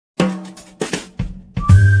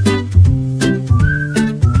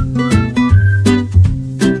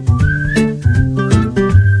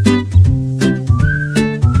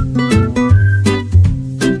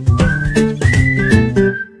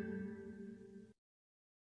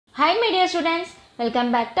Hi my dear students,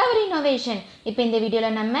 welcome back to our innovation. இப்போ இந்த வீடியோல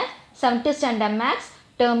நம்ம 7th standard maths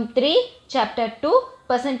term 3 chapter 2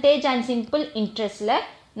 percentage and simple interestல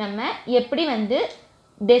நம்ம எப்படி வந்து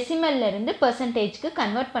decimalல இருந்து percentageக்கு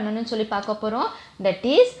convert பண்ணனும்னு சொல்லி பார்க்க போறோம். That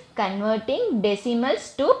is converting decimals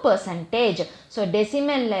to percentage. So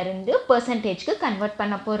decimalல இருந்து percentageக்கு convert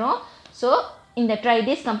பண்ண போறோம். So இந்த try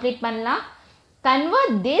this complete பண்ணலாம்.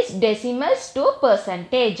 Convert these decimals to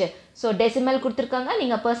percentage. So decimal கொடுத்திருக்காங்க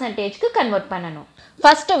நீங்க percentage க்கு convert பண்ணனும்.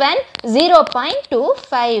 First one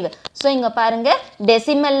 0.25. So இங்க பாருங்க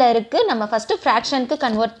decimalல இருக்கு நம்ம first fraction க்கு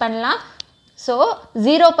convert பண்ணலாம். So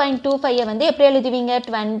 0.25 வந்து எப்படி எழுதுவீங்க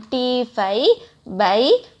 25 by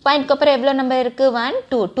point க்கு அப்புறம் எவ்வளவு நம்பர் இருக்கு 1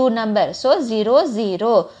 2 2 நம்பர். So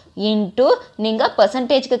 0 into நீங்க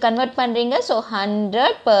percentage க்கு convert பண்றீங்க. So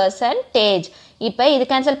 100%. இப்போ இது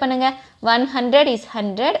cancel பண்ணுங்க 100 is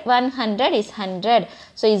 100 100 is 100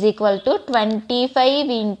 so is equal to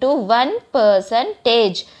 25 into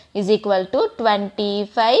 1% is equal to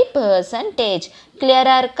 25%. clear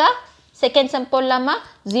இருக்கா second sum போடலாமா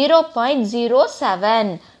 0.07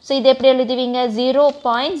 so இது எப்படி எழுதுவீங்க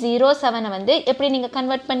 0.07 வந்து எப்படி நீங்க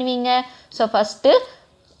convert பண்ணுவீங்க so first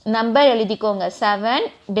number எழுதிக்கோங்க 7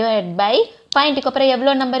 divided by point க்கு அப்புறம்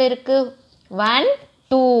எவ்வளவு நம்பர் இருக்கு 1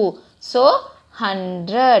 2 so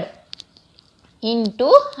 100 into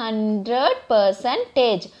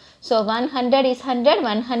 100%. So 100 is 100,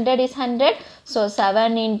 100 is 100. So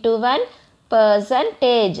 7 into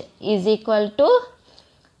 1% is equal to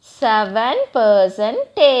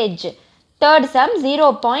 7%. Third sum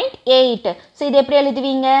 0.8. So இது எப்படி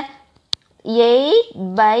எழுதுவீங்க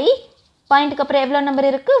 8 by point க்கு அப்புறம் எவ்வளவு நம்பர்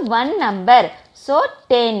இருக்கு 1 number. So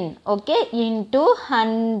 10 okay into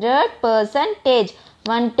 100%.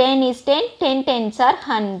 1 10 is 10, 10 tens are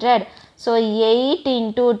 100. So 8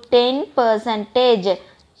 into 10%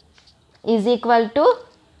 is equal to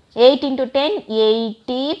 8 into 10,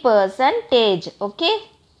 80%. Okay.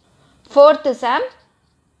 Fourth sum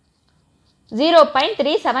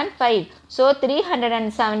 0.375. So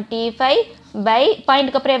 375 by point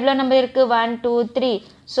க்கு அப்புறம் எவ்வளவு நம்பர் இருக்கு 1 2 3.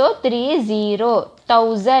 So 30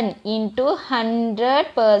 1000 into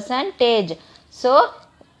 100%. So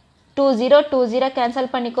 20 cancel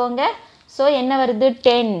பண்ணிக்கோங்க so என்ன வருது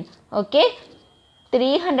 10 okay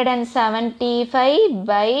 375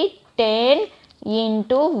 by 10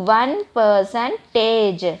 into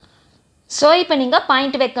 1%. so இப்போ நீங்க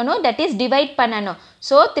பாயிண்ட் வைக்கணும் that is divide பண்ணனும்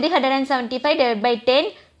so 375 divided by 10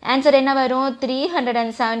 ஆன்சர் என்ன வரும்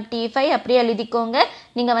 375 அப்படியே எழுதிக்கோங்க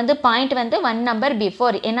நீங்க வந்து பாயிண்ட் வந்து 1 நம்பர்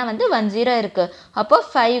before ஏனா வந்து 10 இருக்கு அப்போ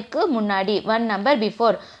 5 க்கு முன்னாடி 1 number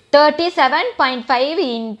before 37.5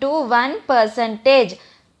 into 1%.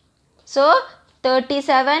 So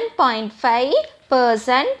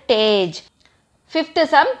 37.5%. Fifth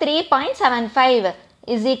sum 3.75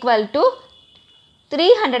 is equal to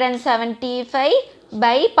 375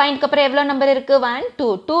 by point க்கு அப்புறம் எவ்வளவு நம்பர் இருக்கு 1 2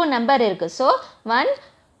 2 நம்பர் இருக்கு so 1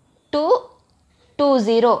 2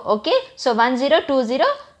 20 okay so 1020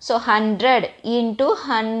 so 100 into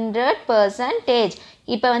 100%.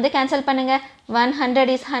 இப்போ வந்து cancel பண்ணுங்க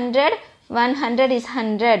 100 is 100 100 is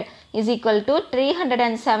 100 is equal to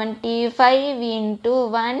 375 into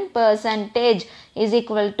 1% is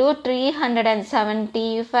equal to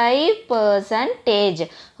 375%.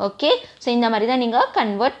 okay so இந்த மாதிரி தான் நீங்க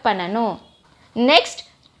convert பண்ணனும். Next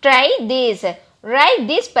try this. Write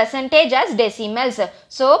this percentage as decimals.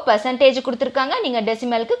 So percentage கொடுத்திருக்காங்க நீங்க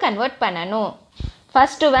decimal க்கு convert பண்ணனும்.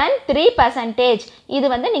 First one 3%. இது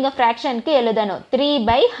வந்து நீங்க fraction க்கு எழுதணும் 3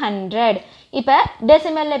 by 100. இப்போ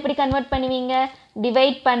decimal எப்படி convert பண்ணுவீங்க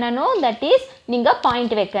divide பண்ணனும் that is நீங்க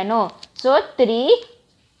point வைக்கணும். So 3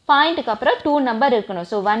 point க்கு அப்புறம் 2 நம்பர் இருக்கணும்.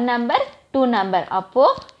 So 1 நம்பர் 2 நம்பர் அப்போ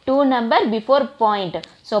 2 number before point.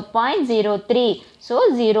 So 0.03 so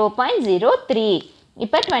 0.03.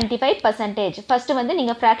 இப்போ 25%. First வந்து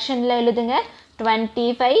நீங்க fractionல எழுதுங்க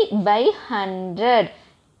 25 by 100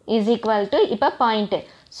 is equal to இப்போ point.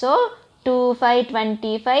 So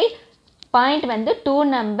 2525 point வந்து 2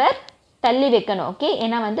 நம்பர் தள்ளி வைக்கணும் ஓகே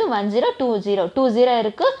ஏனா வந்து 1020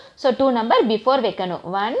 இருக்கு so 2 நம்பர் before வைக்கணும்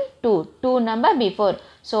 1 2 2 நம்பர் before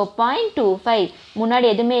so 0.25 முன்னாடி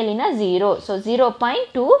எதுமே இல்லனா 0 so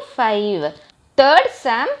 0.25. Third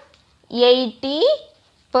sum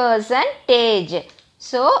 80%.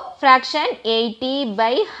 so fraction 80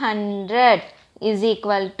 by 100 is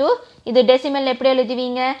equal to இது decimal எப்படி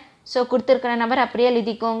எழுதுவீங்க so கொடுத்திருக்கிற நம்பர் அப்படியே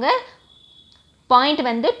எழுதிக்கோங்க point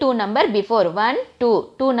வந்து 2 number before 1 2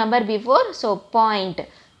 2 number before so point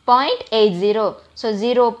 0.80 so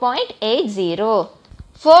 0.80.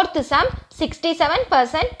 Fourth sum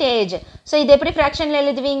 67%. so இது எப்படி fractionல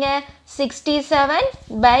எழுதுவீங்க 67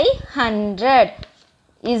 by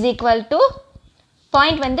 100 is equal to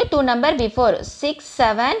point வந்து 2 number before 6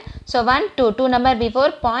 7 so 1 2 2 number before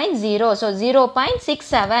 0.0 so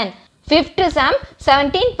 0.67 fifth sum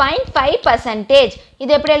 17.5%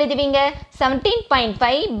 இது எப்படி எழுதுவீங்க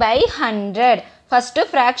 17.5 by 100 first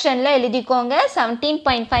fractionல எழுதிக்கோங்க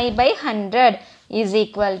 17.5 by 100 is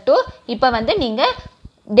equal to இப்போ வந்து நீங்க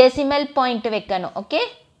decimal point வைக்கணும் ஓகே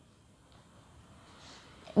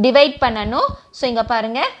divide பண்ணனும் so இங்க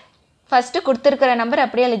பாருங்க first கொடுத்திருக்கிற நம்பர்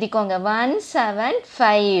அப்படியே எழுதிக்கோங்க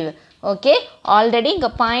 175 ஓகே ஆல்ரெடி இங்க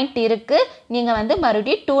பாயிண்ட் இருக்கு நீங்க வந்து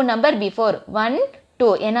மறுபடியும் 2 நம்பர் பிஃபோர் 1 2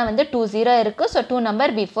 ஏனா வந்து 20 இருக்கு so 2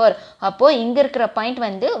 நம்பர் பிஃபோர் அப்போ இங்க இருக்கிற பாயிண்ட்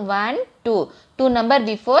வந்து 1 2 நம்பர்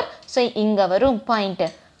பிஃபோர் so இங்க வரும் பாயிண்ட்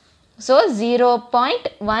so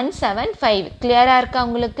 0.175 கிளியரா இருக்கா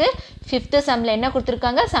உங்களுக்கு 5th சம்ல என்ன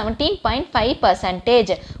கொடுத்திருக்காங்க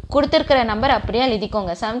 17.5% கொடுத்திருக்கிற நம்பர் அப்படியே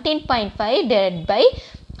எழுதிக்கோங்க 17.5 divided by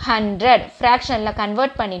 100 fractionல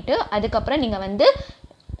கன்வர்ட் பண்ணிட்டு அதுக்கு அப்புறம் நீங்க வந்து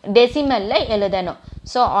டெசிமல்ல எழுதணும்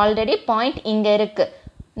சோ ஆல்ரெடி பாயிண்ட் இங்க இருக்கு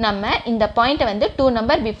நம்ம இந்த பாயிண்ட வந்து 2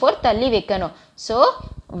 நம்பர் பிஃபோர் தள்ளி வைக்கணும் சோ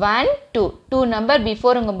 1 2 நம்பர்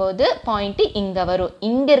பிஃபோர்ங்கும்போது பாயிண்ட் இங்க வரும்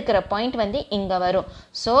இங்க இருக்கிற பாயிண்ட் வந்து இங்க வரும்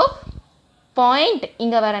சோ பாயிண்ட்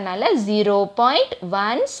இங்க வரனால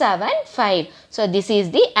 0.175 so this is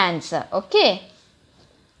the answer okay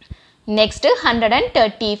next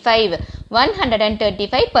 135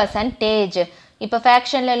 135% இப்போ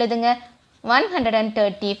fractionல எழுதுங்க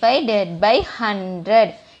 135 divided by 100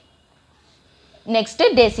 next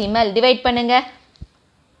decimal divide பண்ணுங்க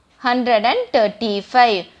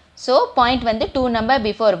 135 so point வந்து 2 number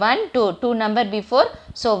before 1 2 number before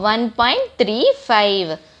so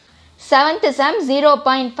 1.35 seventh sum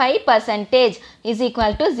 0.5% is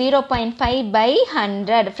equal to 0.5 by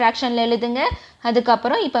 100 fractionல எழுதுங்க அதுக்கு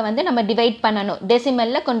அப்புறம் இப்போ வந்து நம்ம டிவைட் பண்ணனும்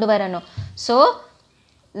டெசிமல்ல கொண்டு வரணும் so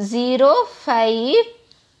 05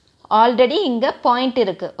 ஆல்ரெடி இங்க பாயிண்ட்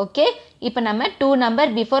இருக்கு ஓகே இப்போ நம்ம 2 நம்பர்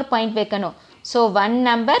பிஃபோர் பாயிண்ட் வைக்கணும் so 1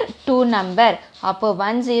 நம்பர் 2 நம்பர் அப்போ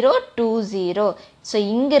 1020 so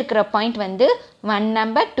இங்க இருக்கிற பாயிண்ட் வந்து 1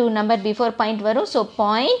 நம்பர் 2 நம்பர் பிஃபோர் பாயிண்ட் வரும் so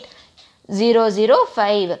point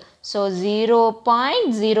 005 so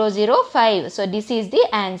 0.005 so this is the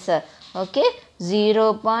answer okay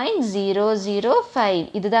 0.005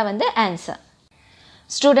 இதுதான் வந்து answer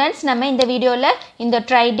students நம்ம இந்த வீடியோல இந்த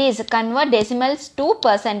try this convert decimals to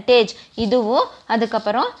percentage இதுவும் அதுக்கு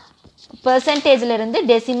அப்புறம் percentageல இருந்து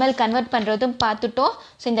decimal convert பண்றதும் பார்த்துட்டோம்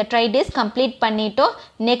சோ இந்த try this complete பண்ணிட்டோம்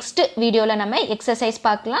next வீடியோல நம்ம exercise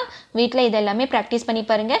பார்க்கலாம் வீட்ல இதெல்லாம் practice பண்ணி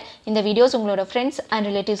பாருங்க இந்த வீடியோஸ் உங்களோட friends and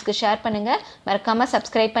relatives க்கு ஷேர் பண்ணுங்க மறக்காம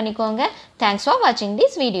subscribe பண்ணிக்கோங்க thanks for watching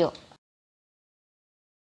this video